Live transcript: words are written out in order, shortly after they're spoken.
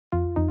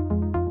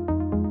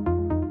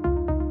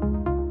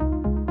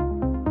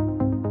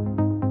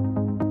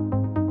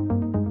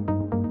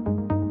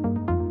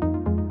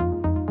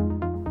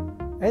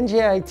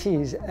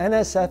NJIT's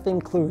NSF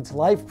Includes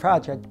Life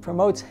project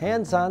promotes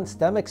hands-on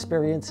STEM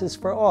experiences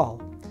for all.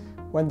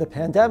 When the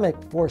pandemic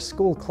forced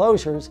school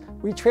closures,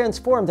 we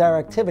transformed our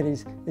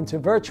activities into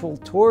virtual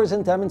tours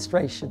and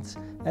demonstrations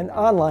and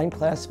online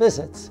class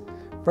visits.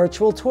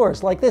 Virtual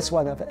tours like this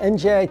one of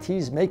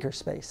NJIT's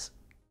Makerspace.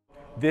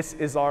 This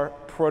is our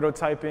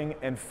prototyping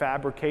and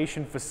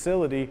fabrication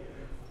facility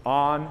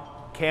on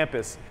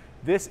campus.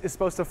 This is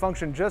supposed to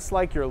function just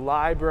like your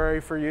library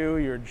for you,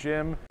 your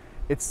gym.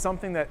 It's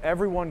something that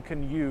everyone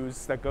can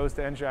use that goes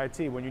to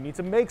NJIT when you need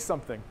to make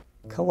something.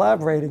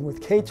 Collaborating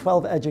with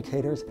K-12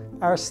 educators,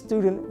 our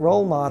student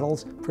role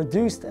models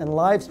produced and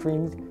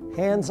live-streamed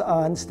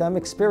hands-on STEM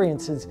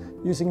experiences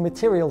using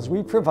materials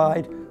we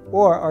provide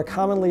or are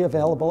commonly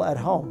available at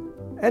home.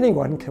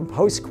 Anyone can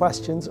post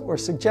questions or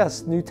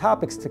suggest new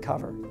topics to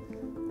cover.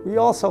 We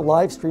also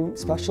live-stream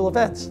special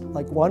events,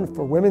 like one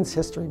for Women's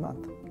History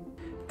Month.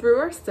 Through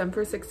our STEM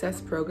for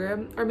Success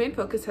program, our main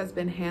focus has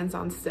been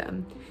hands-on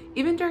STEM,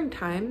 even during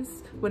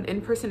times when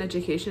in-person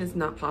education is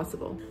not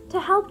possible. To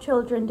help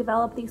children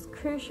develop these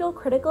crucial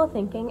critical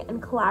thinking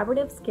and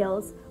collaborative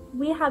skills,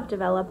 we have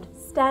developed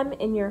STEM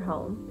in your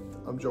home.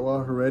 I'm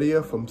Joel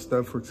Heredia from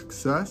STEM for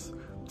Success.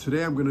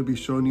 Today I'm going to be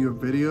showing you a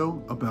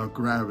video about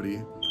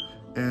gravity.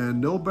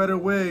 And no better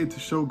way to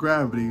show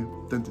gravity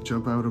than to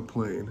jump out of a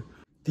plane.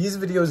 These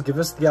videos give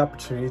us the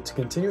opportunity to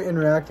continue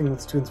interacting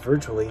with students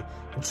virtually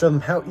and show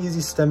them how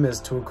easy STEM is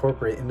to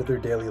incorporate into their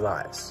daily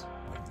lives.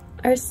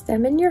 Our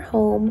STEM in Your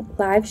Home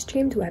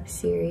live-streamed web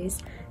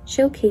series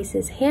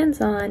showcases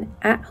hands-on,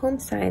 at-home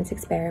science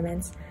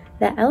experiments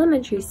that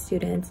elementary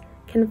students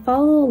can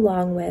follow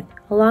along with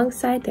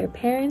alongside their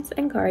parents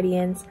and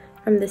guardians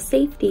from the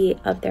safety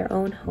of their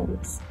own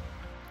homes.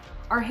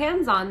 Our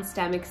hands-on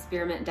STEM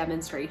experiment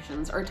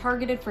demonstrations are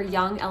targeted for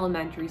young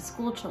elementary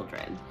school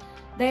children.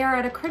 They are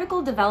at a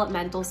critical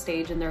developmental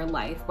stage in their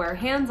life where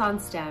hands-on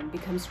STEM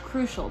becomes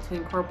crucial to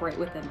incorporate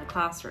within the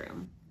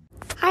classroom.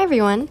 Hi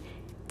everyone!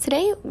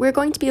 Today we're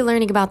going to be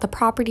learning about the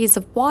properties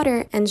of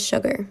water and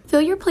sugar.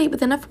 Fill your plate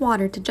with enough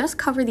water to just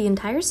cover the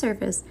entire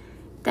surface,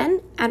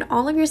 then add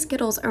all of your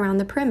Skittles around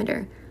the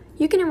perimeter.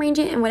 You can arrange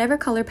it in whatever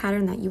color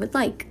pattern that you would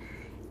like.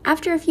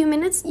 After a few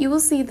minutes, you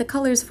will see the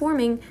colors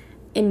forming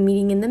and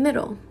meeting in the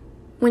middle.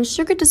 When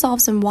sugar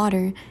dissolves in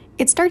water,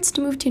 it starts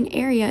to move to an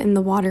area in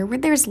the water where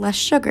there's less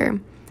sugar.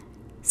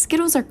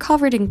 Skittles are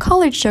covered in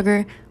colored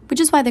sugar, which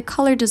is why the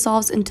color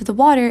dissolves into the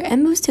water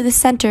and moves to the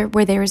center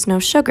where there is no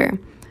sugar.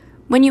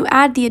 When you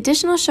add the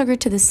additional sugar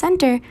to the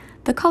center,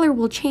 the color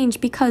will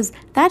change because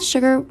that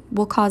sugar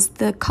will cause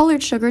the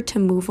colored sugar to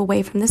move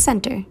away from the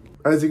center.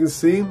 As you can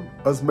see,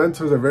 us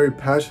mentors are very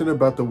passionate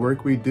about the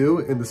work we do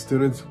and the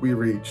students we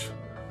reach.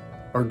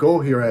 Our goal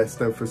here at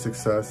STEM for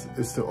Success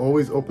is to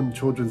always open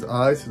children's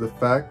eyes to the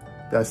fact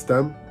that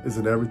STEM is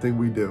in everything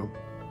we do.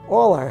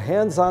 All our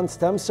hands-on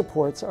STEM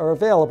supports are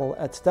available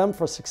at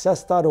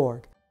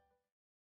stemforsuccess.org.